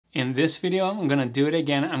In this video, I'm gonna do it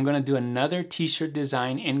again. I'm gonna do another t-shirt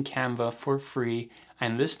design in Canva for free.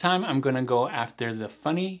 And this time I'm gonna go after the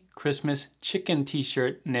funny Christmas chicken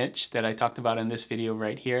t-shirt niche that I talked about in this video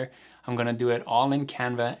right here. I'm gonna do it all in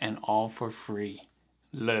Canva and all for free.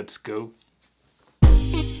 Let's go.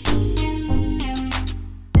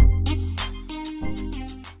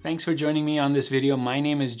 Thanks for joining me on this video. My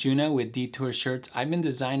name is Juna with Detour Shirts. I've been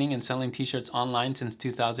designing and selling t-shirts online since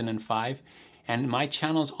 2005. And my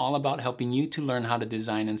channel is all about helping you to learn how to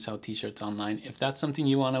design and sell t-shirts online. If that's something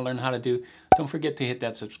you want to learn how to do, don't forget to hit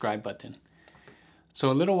that subscribe button.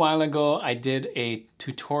 So a little while ago, I did a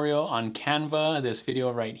tutorial on Canva, this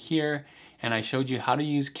video right here, and I showed you how to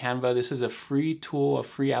use Canva. This is a free tool, a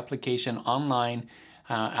free application online,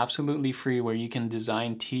 absolutely free, where you can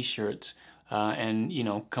design t-shirts and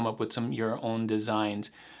come up with your own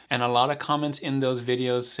designs. And a lot of comments in those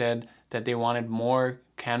videos said that they wanted more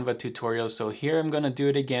Canva tutorials. So here I'm gonna do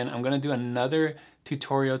it again. I'm gonna do another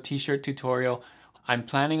tutorial, t-shirt tutorial. I'm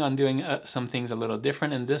planning on doing some things a little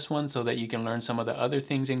different in this one so that you can learn some of the other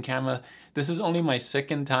things in Canva. This is only my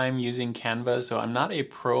second time using Canva, so I'm not a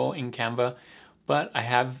pro in Canva, but I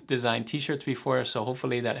have designed t-shirts before, so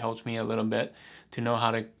hopefully that helps me a little bit to know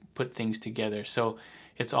how to put things together. So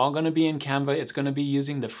it's all gonna be in Canva. It's gonna be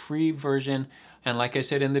using the free version. And like I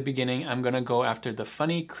said in the beginning, I'm gonna go after the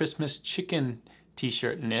funny Christmas chicken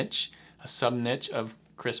t-shirt niche, a sub niche of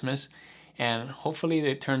Christmas, and hopefully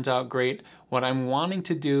it turns out great. What I'm wanting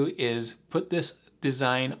to do is put this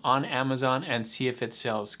design on Amazon and see if it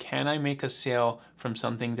sells. Can I make a sale from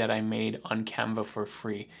something that I made on Canva for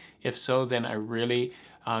free? If so, then I really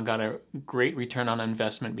got a great return on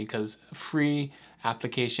investment, because free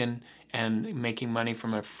application and making money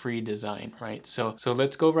from a free design, right? So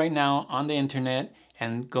let's go right now on the internet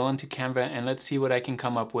and go into Canva and let's see what I can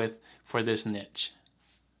come up with for this niche.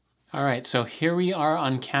 All right, so here we are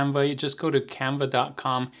on Canva. You just go to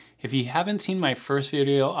canva.com. If you haven't seen my first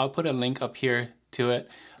video, I'll put a link up here to it.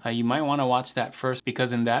 You might want to watch that first,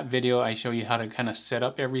 because in that video I show you how to kind of set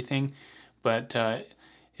up everything, but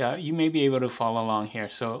yeah, you may be able to follow along here.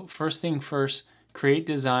 So first thing first, create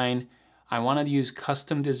design. I wanted to use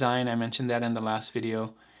custom design. I mentioned that in the last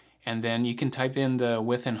video. And then you can type in the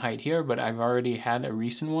width and height here, but I've already had a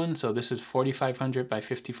recent one. So this is 4,500 by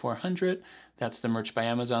 5,400. That's the Merch by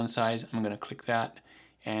Amazon size. I'm gonna click that.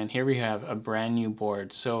 And here we have a brand new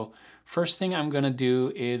board. So first thing I'm gonna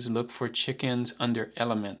do is look for chickens under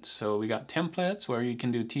elements. So we got templates where you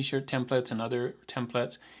can do t-shirt templates and other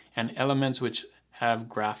templates, and elements which have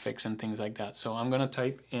graphics and things like that. So I'm gonna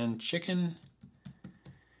type in chicken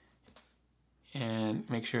and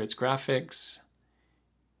make sure it's graphics.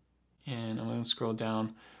 And I'm going to scroll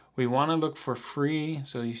down. We want to look for free.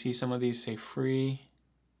 So you see some of these say free.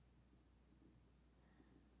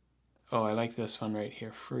 Oh, I like this one right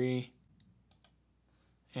here, free.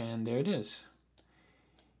 And there it is.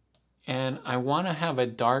 And I want to have a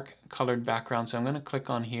dark colored background. So I'm going to click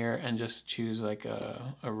on here and just choose like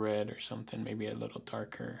a red or something, maybe a little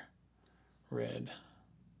darker red.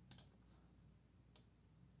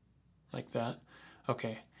 Like that.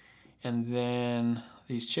 Okay. And then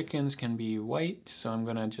these chickens can be white, so I'm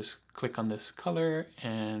gonna just click on this color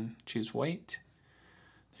and choose white.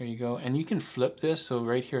 There you go. And you can flip this. So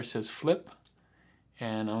right here it says flip,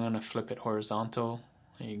 and I'm gonna flip it horizontal.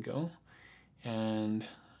 There you go. And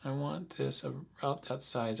I want this about that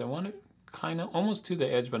size. I want it kind of almost to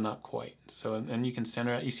the edge, but not quite. So, and you can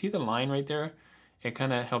center it. You see the line right there? It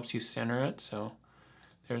kind of helps you center it. So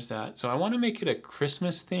there's that. So I want to make it a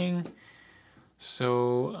Christmas thing.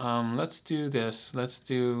 So let's do this. Let's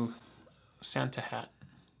do Santa hat.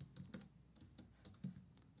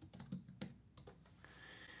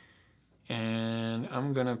 And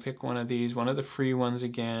I'm gonna pick one of these, one of the free ones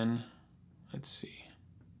again. Let's see.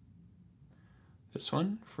 This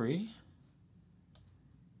one, free.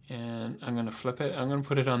 And I'm gonna flip it. I'm gonna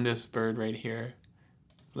put it on this bird right here.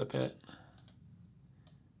 Flip it.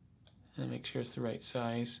 And make sure it's the right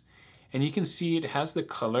size. And you can see it has the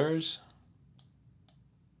colors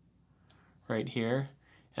right here.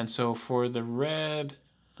 And so for the red,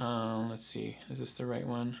 let's see, is this the right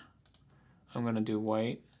one? I'm gonna do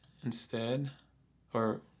white instead,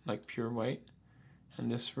 or like pure white.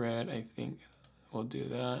 And this red, I think we'll do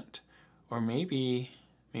that. Or maybe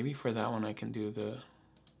for that one I can do the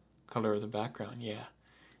color of the background. Yeah,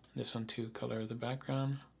 this one too, color of the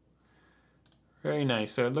background. Very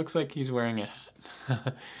nice. So it looks like he's wearing a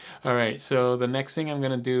hat. All right, so the next thing I'm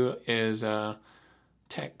gonna do is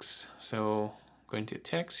text. So going to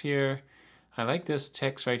text here. I like this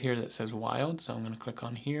text right here that says wild, so I'm going to click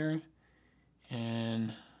on here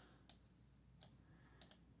and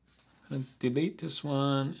I'm gonna delete this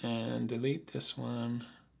one and delete this one.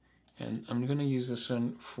 And I'm gonna use this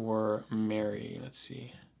one for Mary. Let's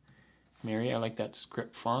see. Mary, I like that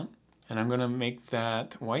script font. And I'm gonna make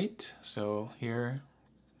that white. So here,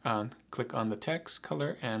 click on the text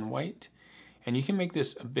color and white. And you can make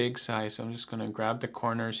this a big size. So I'm just gonna grab the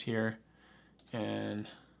corners here and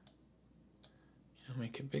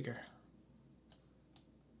make it bigger.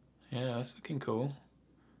 Yeah, that's looking cool.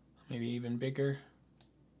 Maybe even bigger.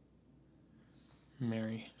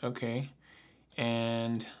 Mary, okay.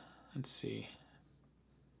 And let's see.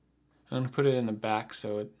 I'm gonna put it in the back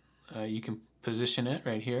so you can position it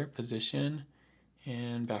right here, position,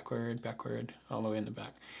 and backward, backward, all the way in the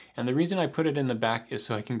back. And the reason I put it in the back is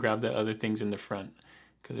so I can grab the other things in the front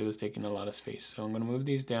because it was taking a lot of space. So I'm gonna move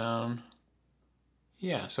these down.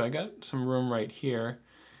 Yeah, so I got some room right here.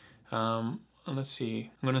 Let's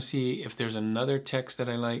see, I'm gonna see if there's another text that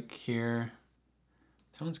I like here.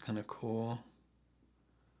 That one's kind of cool.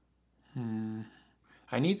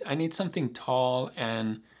 I need something tall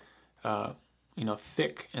and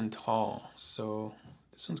thick and tall. So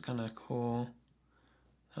this one's kind of cool.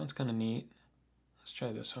 That one's kind of neat. Let's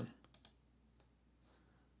try this one.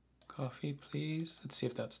 Coffee, please. Let's see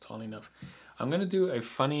if that's tall enough. I'm gonna do a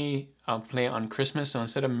funny play on Christmas. So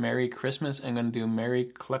instead of Merry Christmas, I'm gonna do Merry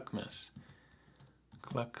Cluckmas.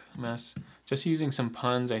 Cluckmas. Just using some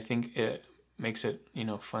puns. I think it makes it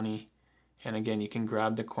funny. And again, you can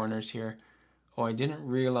grab the corners here. Oh, I didn't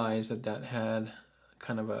realize that that had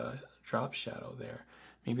kind of a drop shadow there.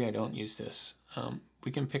 Maybe I don't use this.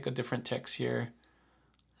 We can pick a different text here.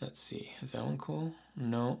 Let's see, is that one cool?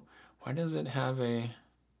 No. Why does it have a,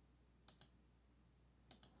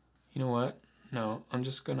 you know what? No, I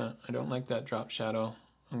don't like that drop shadow.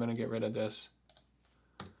 I'm gonna get rid of this.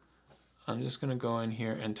 I'm just gonna go in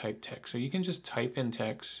here and type text. So you can just type in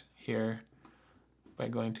text here by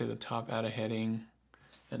going to the top, add a heading,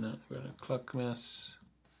 and I'm gonna Cluckmas,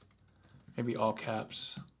 maybe all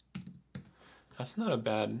caps. That's not a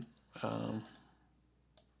bad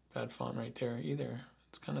font right there either.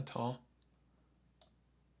 It's kind of tall.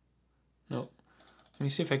 Nope. Let me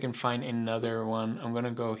see if I can find another one. I'm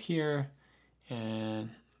gonna go here and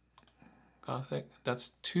Gothic.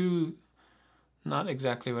 That's not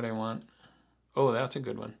exactly what I want. Oh, that's a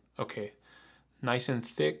good one. Okay, nice and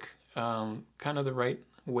thick, kind of the right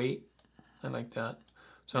weight. I like that.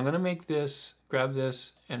 So I'm gonna make this, grab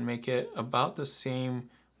this and make it about the same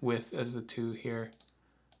width as the two here.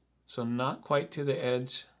 So not quite to the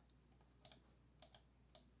edge.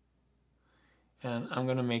 And I'm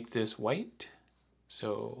gonna make this white.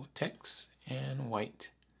 So text and white.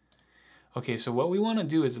 Okay, so what we wanna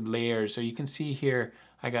do is layers. So you can see here,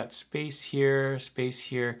 I got space here,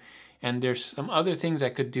 and there's some other things I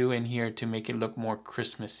could do in here to make it look more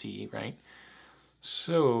Christmassy, right?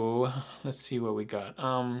 So let's see what we got.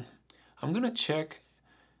 I'm gonna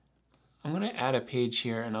add a page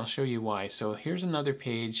here and I'll show you why. So here's another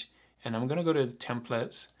page and I'm gonna go to the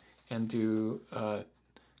templates and do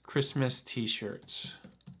Christmas t-shirts.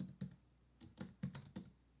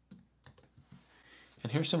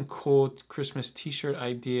 And here's some cool Christmas t-shirt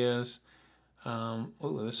ideas.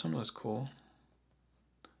 Oh, this one was cool.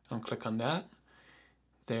 I'll click on that.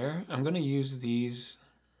 There, I'm gonna use these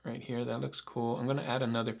right here. That looks cool. I'm gonna add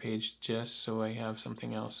another page just so I have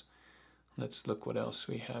something else. Let's look what else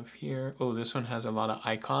we have here. Oh, this one has a lot of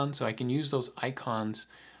icons, so I can use those icons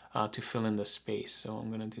to fill in the space. So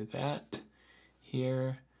I'm gonna do that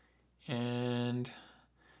here. And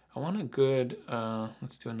I want a good,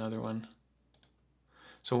 let's do another one.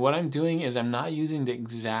 So what I'm doing is I'm not using the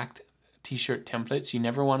exact t-shirt templates. You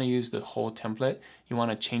never want to use the whole template. You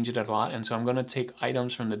want to change it a lot. And so I'm going to take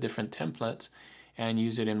items from the different templates and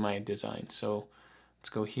use it in my design. So let's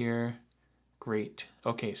go here. Great.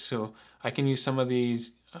 Okay, so I can use some of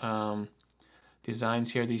these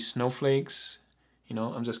designs here, these snowflakes.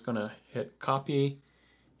 I'm just going to hit copy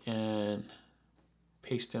and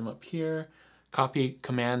paste them up here. Copy,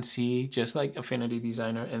 Command C, just like Affinity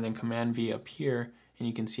Designer, and then Command V up here. And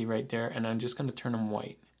you can see right there, and I'm just going to turn them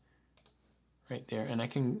white right there, and I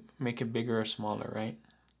can make it bigger or smaller, right?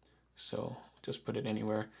 So just put it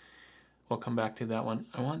anywhere. We'll come back to that one.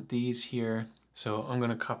 I want these here, so I'm going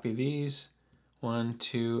to copy these, 1,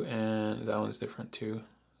 2, and that one's different too.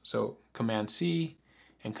 So Command C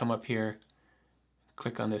and come up here,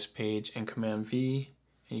 click on this page and Command V,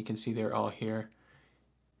 and you can see they're all here.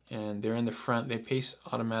 And they're in the front, they paste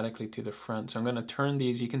automatically to the front. So I'm gonna turn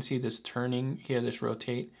these, you can see this turning here, this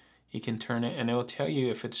rotate. You can turn it and it will tell you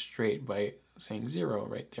if it's straight by saying 0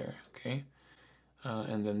 right there, okay?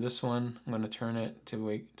 And then this one, I'm gonna turn it to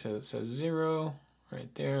wait till it says 0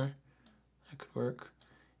 right there. That could work.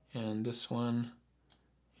 And this one,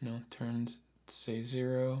 you know, turns, say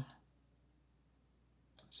 0,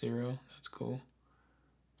 0, that's cool.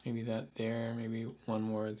 Maybe that there, maybe one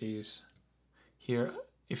more of these here.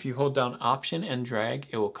 If you hold down Option and drag,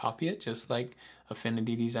 it will copy it just like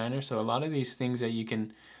Affinity Designer. So a lot of these things that you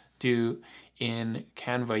can do in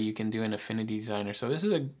Canva, you can do in Affinity Designer. So this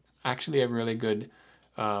is actually a really good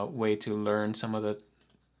way to learn some of the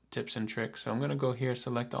tips and tricks. So I'm gonna go here,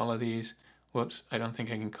 select all of these. Whoops, I don't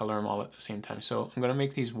think I can color them all at the same time. So I'm gonna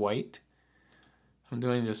make these white. I'm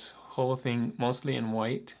doing this whole thing mostly in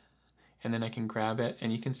white, and then I can grab it,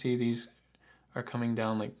 and you can see these are coming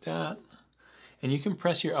down like that. And you can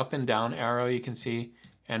press your up and down arrow, you can see,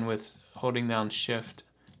 and with holding down Shift,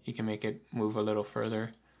 you can make it move a little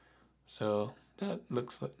further. So that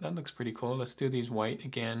looks pretty cool. Let's do these white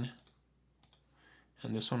again,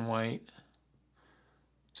 and this one white.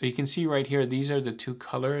 So you can see right here, these are the two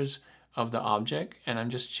colors of the object, and I'm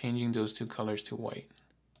just changing those two colors to white.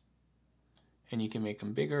 And you can make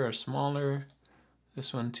them bigger or smaller.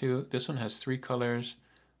 This one too. This one has 3 colors.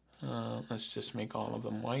 Let's just make all of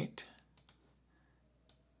them white.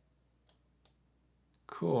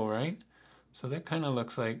 Cool, right? So that kind of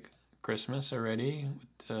looks like Christmas already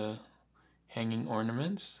with the hanging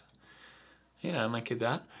ornaments. Yeah, I like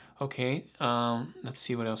that. Okay, let's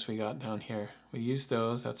see what else we got down here. We use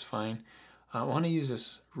those, that's fine. I want to use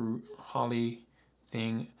this holly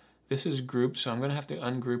thing. This is group, so I'm going to have to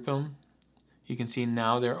ungroup them. You can see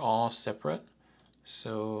now they're all separate.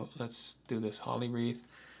 So let's do this holly wreath.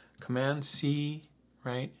 Command C,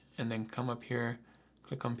 right? And then come up here,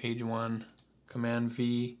 click on page 1, Command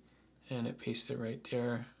V, and it pastes it right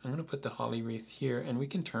there. I'm going to put the holly wreath here, and we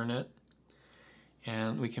can turn it.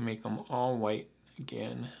 And we can make them all white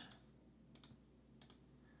again.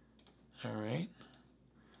 All right.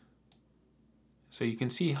 So you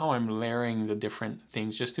can see how I'm layering the different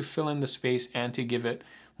things just to fill in the space and to give it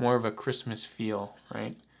more of a Christmas feel,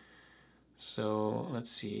 right? So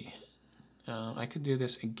let's see. I could do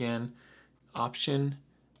this again. Option,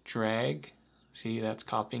 drag. See, that's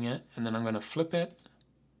copying it. And then I'm going to flip it.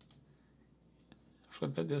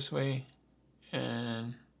 Flip it this way.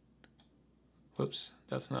 And whoops,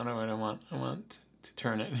 that's not what I want. I want to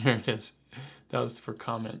turn it. Here it is. That was for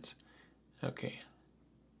comments. Okay.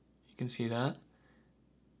 You can see that,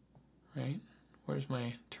 right? Where's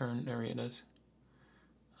my turn? There it is.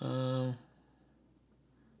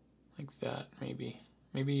 Like that, maybe.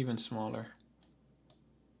 Maybe even smaller.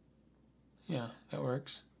 Yeah, that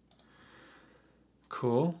works.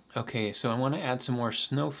 Cool. Okay, so I want to add some more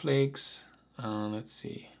snowflakes. Let's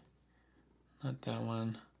see. Not that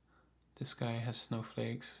one. This guy has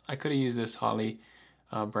snowflakes. I could have used this holly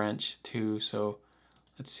branch too, so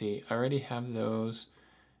let's see. I already have those.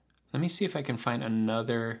 Let me see if I can find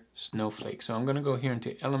another snowflake. So I'm going to go here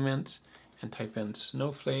into Elements and type in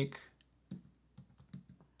snowflake.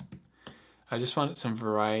 I just wanted some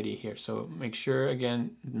variety here. So make sure,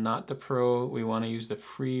 again, not the Pro. We want to use the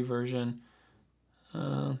free version.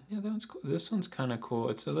 Yeah, that one's cool. This one's kind of cool.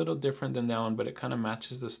 It's a little different than that one, but it kind of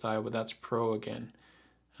matches the style, but that's Pro again.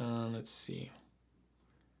 Let's see.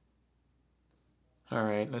 All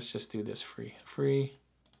right, let's just do this free. Free.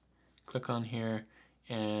 Click on here,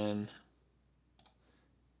 and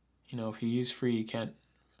you know, if you use free, you can't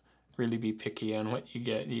really be picky on what you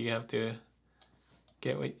get. You have to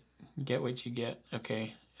get what you get.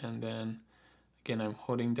 Okay, and then again, I'm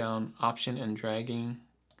holding down Option and dragging,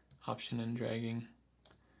 like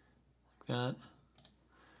that.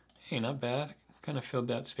 Hey, not bad. Kind of filled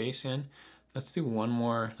that space in. Let's do one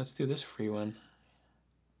more. Let's do this free one.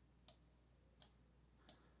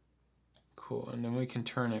 Cool, and then we can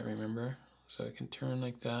turn it, remember? So it can turn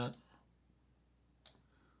like that.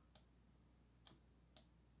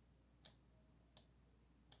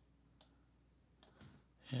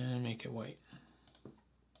 And make it white.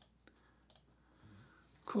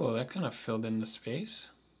 Cool, that kind of filled in the space.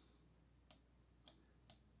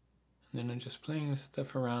 And then I'm just playing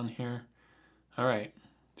stuff around here. All right,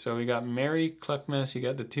 so we got Merry Cluckmas, you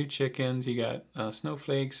got the 2 chickens, you got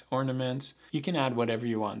snowflakes, ornaments. You can add whatever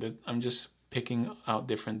you want. I'm just picking out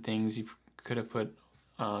different things. You could have put,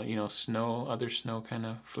 you know, snow, other snow kind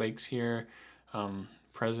of flakes here,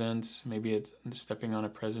 presents, maybe it's stepping on a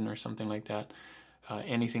present or something like that,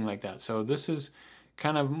 anything like that. So this is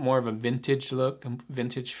kind of more of a vintage look,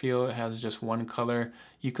 vintage feel. It has just one color.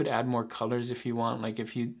 You could add more colors if you want. Like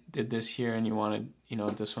if you did this here and you wanted, you know,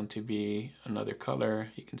 this one to be another color,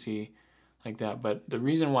 you can see like that. But the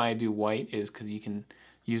reason why I do white is because you can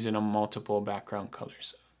use it on multiple background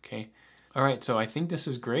colors, okay? All right, so I think this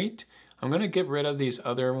is great. I'm gonna get rid of these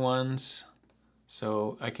other ones.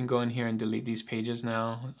 So I can go in here and delete these pages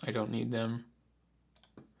now. I don't need them.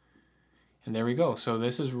 And there we go. So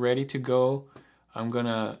this is ready to go. I'm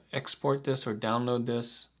gonna export this or download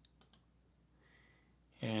this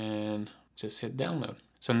and just hit download.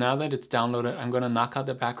 So now that it's downloaded, I'm gonna knock out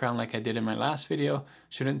the background like I did in my last video.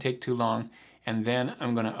 Shouldn't take too long. And then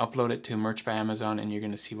I'm gonna upload it to Merch by Amazon and you're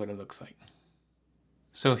gonna see what it looks like.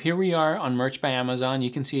 So here we are on Merch by Amazon.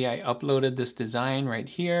 You can see I uploaded this design right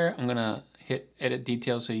here. I'm gonna hit edit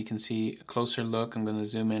details so you can see a closer look. I'm gonna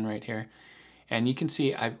zoom in right here. And you can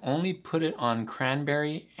see I've only put it on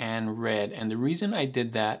cranberry and red. And the reason I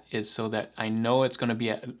did that is so that I know it's gonna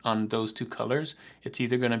be on those two colors. It's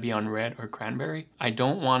either gonna be on red or cranberry. I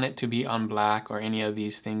don't want it to be on black or any of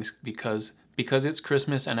these things because it's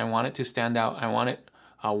Christmas and I want it to stand out. I want it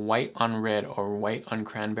white on red or white on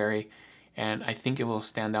cranberry. And I think it will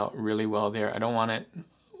stand out really well there. I don't want it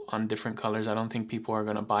on different colors. I don't think people are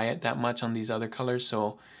gonna buy it that much on these other colors.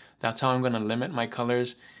 So that's how I'm gonna limit my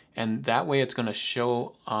colors. And that way it's gonna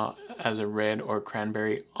show as a red or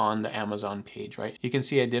cranberry on the Amazon page, right? You can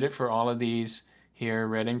see I did it for all of these here,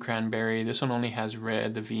 red and cranberry. This one only has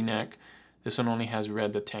red, the V-neck. This one only has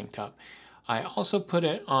red, the tank top. I also put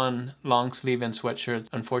it on long sleeve and sweatshirts.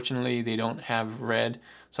 Unfortunately, they don't have red,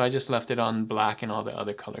 so I just left it on black and all the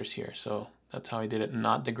other colors here. So that's how I did it,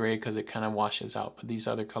 not the gray because it kind of washes out, but these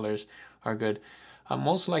other colors are good.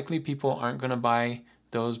 Most likely people aren't gonna buy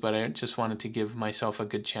those, but I just wanted to give myself a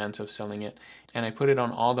good chance of selling it. And I put it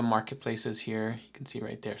on all the marketplaces here. You can see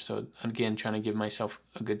right there. So again, trying to give myself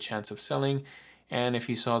a good chance of selling. And if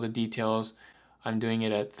you saw the details, I'm doing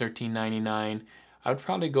it at $13.99. I would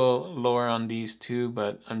probably go lower on these too,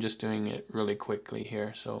 but I'm just doing it really quickly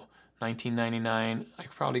here. So $19.99, I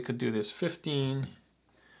probably could do this $15,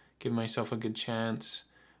 give myself a good chance.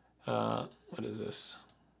 What is this?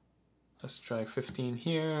 Let's try 15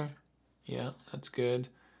 here. Yeah, that's good.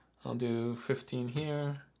 I'll do 15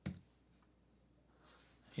 here.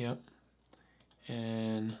 Yep.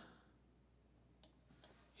 And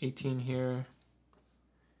 18 here.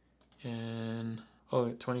 And,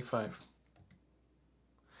 oh, 25.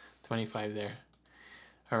 25 there.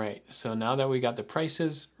 All right, so now that we got the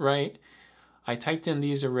prices right, I typed in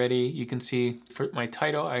these already. You can see for my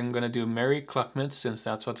title, I'm gonna do Merry Cluckmas since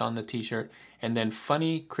that's what's on the t-shirt. And then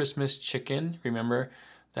Funny Christmas Chicken, remember?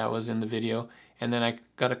 That was in the video. And then I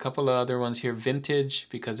got a couple of other ones here. Vintage,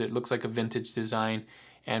 because it looks like a vintage design.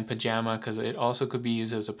 And pajama, because it also could be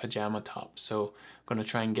used as a pajama top. So I'm going to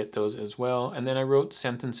try and get those as well. And then I wrote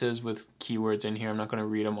sentences with keywords in here. I'm not going to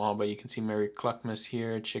read them all, but you can see Merry Cluckmas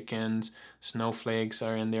here, chickens, snowflakes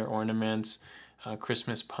are in there, ornaments,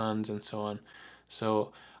 Christmas puns, and so on.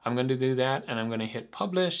 So I'm going to do that, and I'm going to hit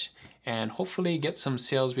publish and hopefully get some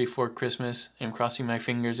sales before Christmas. I'm crossing my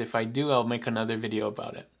fingers. If I do, I'll make another video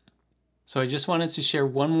about it. So I just wanted to share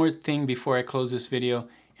one more thing before I close this video,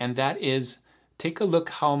 and that is take a look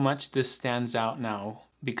how much this stands out now.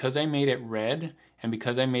 Because I made it red and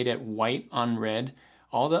because I made it white on red,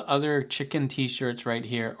 all the other chicken t-shirts right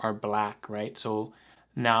here are black, right? So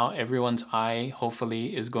now everyone's eye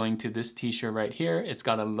hopefully is going to this t-shirt right here. It's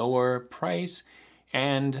got a lower price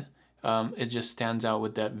and it just stands out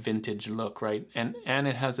with that vintage look, right? And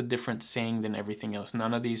it has a different saying than everything else.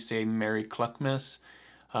 None of these say Merry Cluckmas.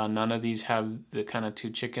 None of these have the kind of two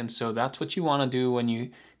chickens. So that's what you want to do when you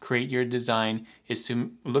create your design, is to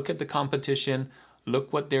look at the competition,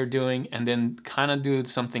 look what they're doing, and then kind of do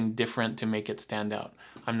something different to make it stand out.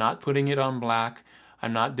 I'm not putting it on black.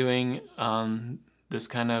 I'm not doing this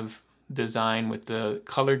kind of design with the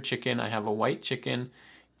colored chicken. I have a white chicken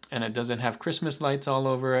and it doesn't have Christmas lights all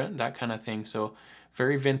over it, that kind of thing. So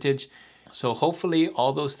very vintage. So hopefully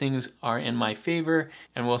all those things are in my favor,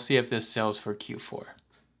 and we'll see if this sells for Q4.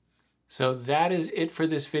 So that is it for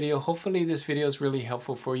this video. Hopefully this video is really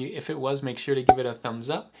helpful for you. If it was, make sure to give it a thumbs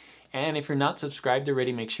up. And if you're not subscribed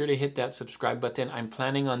already, make sure to hit that subscribe button. I'm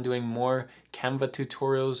planning on doing more Canva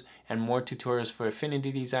tutorials and more tutorials for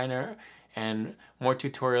Affinity Designer and more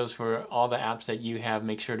tutorials for all the apps that you have.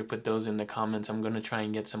 Make sure to put those in the comments. I'm going to try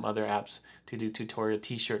and get some other apps to do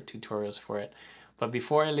t-shirt tutorials for it. But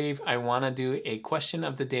before I leave, I want to do a question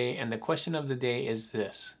of the day, and the question of the day is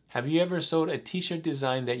this. Have you ever sold a t-shirt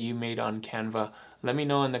design that you made on Canva? Let me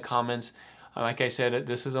know in the comments. Like I said,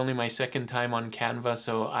 this is only my second time on Canva,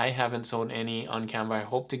 so I haven't sold any on Canva. I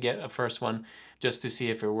hope to get a first one just to see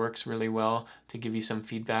if it works really well, to give you some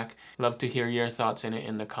feedback. Love to hear your thoughts in it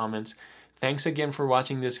in the comments. Thanks again for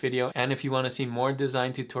watching this video, and if you want to see more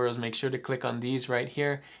design tutorials, make sure to click on these right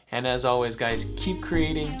here. And as always, guys, keep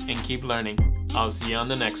creating and keep learning. I'll see you on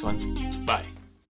the next one. Bye.